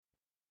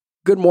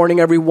Good morning,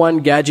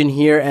 everyone. Gadgen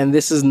here, and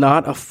this is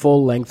not a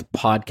full-length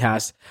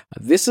podcast.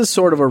 This is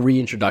sort of a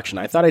reintroduction.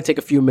 I thought I'd take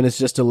a few minutes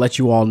just to let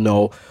you all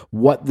know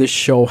what this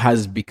show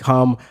has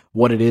become,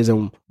 what it is,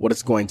 and what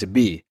it's going to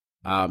be.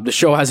 The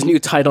show has a new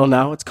title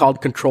now. It's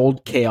called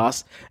Controlled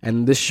Chaos,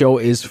 and this show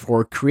is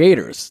for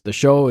creators. The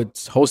show,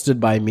 it's hosted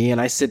by me, and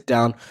I sit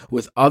down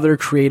with other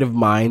creative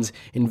minds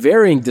in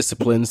varying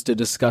disciplines to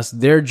discuss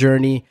their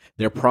journey,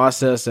 their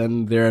process,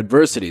 and their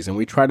adversities, and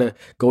we try to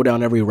go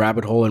down every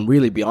rabbit hole and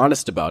really be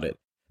honest about it.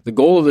 The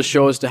goal of the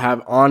show is to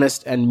have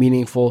honest and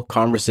meaningful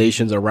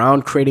conversations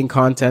around creating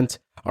content,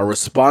 our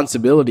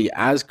responsibility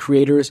as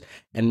creators,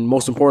 and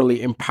most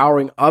importantly,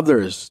 empowering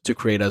others to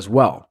create as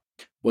well.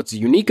 What's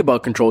unique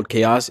about Controlled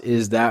Chaos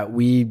is that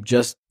we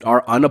just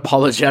are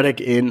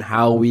unapologetic in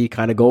how we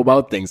kind of go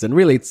about things. And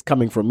really, it's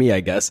coming from me, I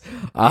guess.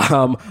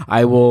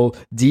 I will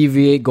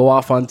deviate, go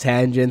off on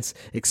tangents,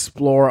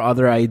 explore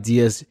other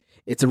ideas.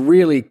 It's a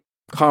really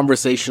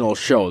conversational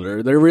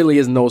show. There really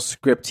is no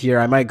script here.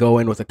 I might go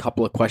in with a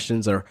couple of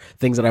questions or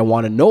things that I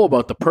want to know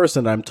about the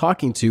person that I'm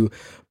talking to,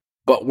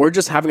 but we're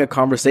just having a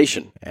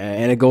conversation.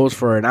 And it goes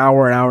for an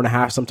hour and a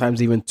half,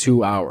 sometimes even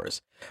 2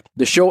 hours.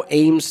 The show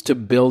aims to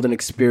build an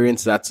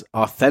experience that's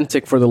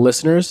authentic for the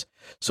listeners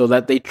so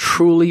that they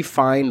truly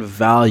find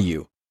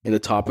value in the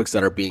topics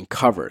that are being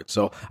covered.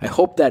 So I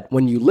hope that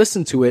when you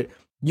listen to it,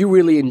 you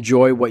really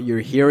enjoy what you're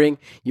hearing.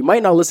 You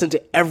might not listen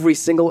to every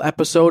single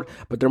episode,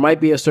 but there might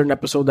be a certain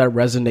episode that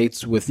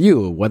resonates with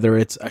you, whether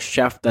it's a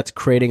chef that's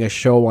creating a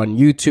show on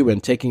YouTube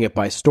and taking it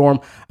by storm,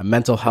 a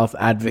mental health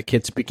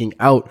advocate speaking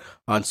out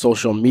on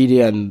social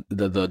media and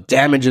the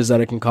damages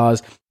that it can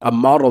cause, a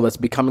model that's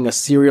becoming a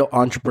serial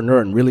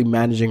entrepreneur and really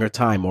managing her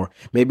time, or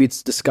maybe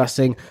it's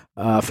discussing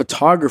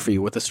photography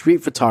with a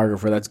street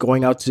photographer that's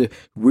going out to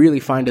really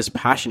find his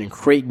passion and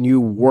create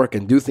new work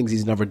and do things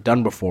he's never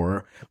done before.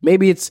 Or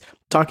maybe it's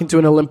talking to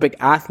an Olympic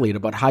athlete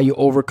about how you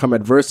overcome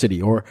adversity,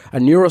 or a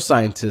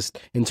neuroscientist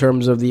in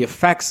terms of the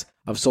effects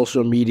of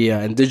social media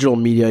and digital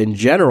media in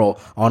general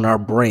on our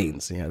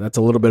brains. Yeah, that's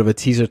a little bit of a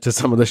teaser to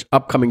some of the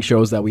upcoming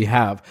shows that we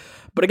have.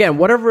 But again,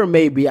 whatever it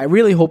may be, I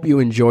really hope you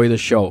enjoy the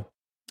show.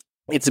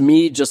 It's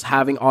me just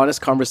having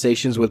honest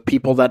conversations with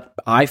people that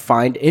I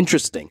find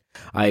interesting.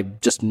 I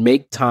just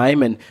make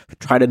time and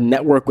try to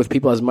network with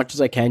people as much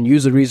as I can,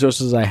 use the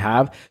resources I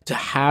have to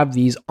have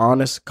these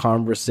honest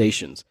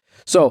conversations.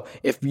 So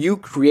if you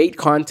create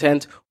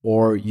content,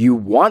 or you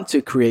want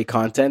to create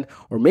content,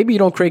 or maybe you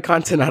don't create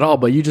content at all,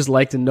 but you just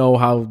like to know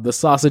how the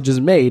sausage is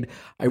made,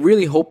 I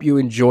really hope you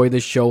enjoy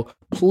this show.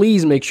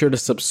 Please make sure to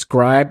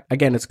subscribe.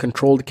 Again, it's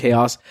Controlled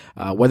Chaos.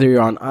 Whether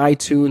you're on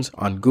iTunes,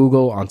 on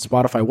Google, on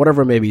Spotify,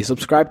 whatever it may be,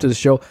 subscribe to the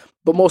show.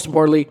 But most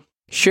importantly,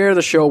 share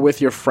the show with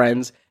your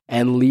friends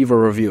and leave a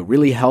review. It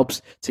really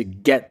helps to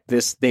get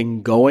this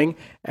thing going.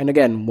 And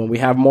again, when we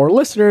have more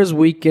listeners,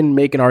 we can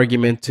make an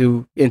argument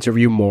to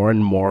interview more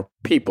and more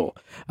people.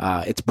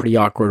 It's pretty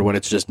awkward when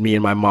it's just me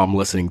and my mom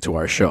listening to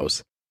our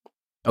shows.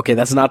 Okay,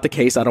 that's not the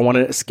case. I don't want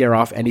to scare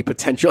off any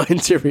potential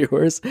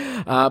interviewers.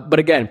 But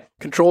again,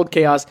 Controlled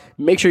Chaos,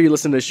 make sure you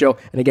listen to the show.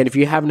 And again, if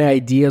you have any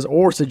ideas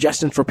or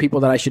suggestions for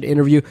people that I should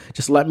interview,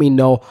 just let me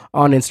know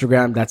on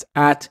Instagram. That's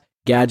at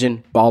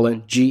Gadgen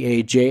Ballan,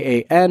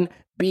 GAJAN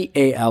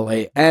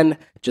BALAN.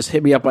 Just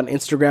hit me up on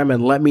Instagram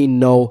and let me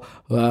know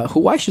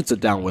who I should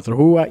sit down with, or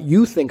who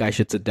you think I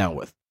should sit down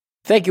with.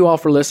 Thank you all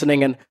for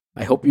listening, and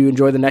I hope you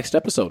enjoy the next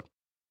episode.